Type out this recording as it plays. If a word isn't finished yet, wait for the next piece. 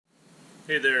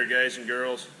Hey there guys and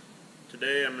girls.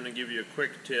 Today I'm going to give you a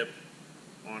quick tip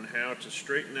on how to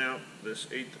straighten out this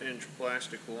 1/8 inch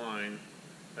plastic line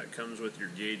that comes with your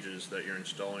gauges that you're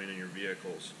installing in your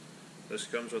vehicles. This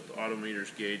comes with the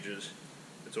Autometer's gauges.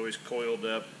 It's always coiled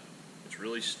up. It's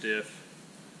really stiff.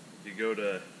 You go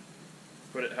to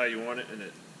put it how you want it and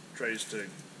it tries to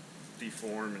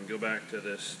deform and go back to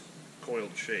this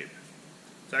coiled shape.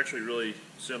 It's actually really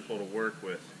simple to work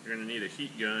with. You're going to need a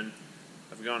heat gun.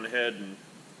 I've gone ahead and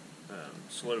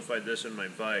solidified this in my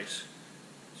vise.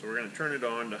 So we're going to turn it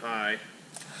on to high.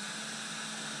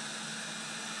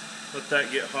 Let that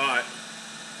get hot.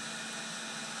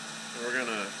 And we're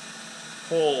going to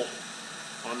pull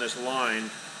on this line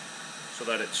so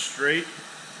that it's straight.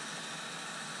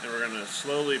 And we're going to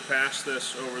slowly pass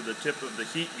this over the tip of the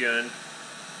heat gun.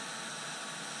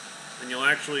 And you'll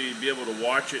actually be able to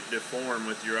watch it deform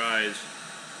with your eyes.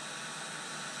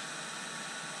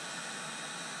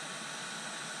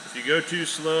 If you go too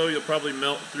slow, you'll probably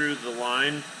melt through the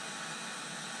line.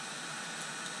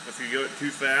 If you go too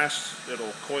fast,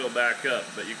 it'll coil back up,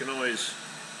 but you can always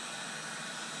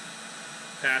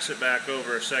pass it back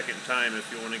over a second time if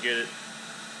you want to get it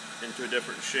into a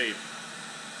different shape.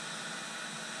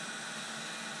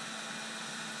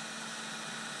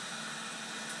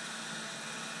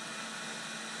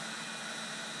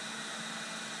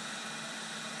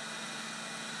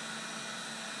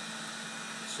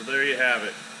 So there you have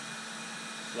it.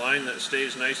 Line that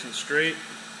stays nice and straight.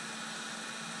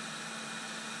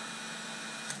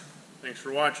 Thanks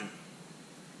for watching.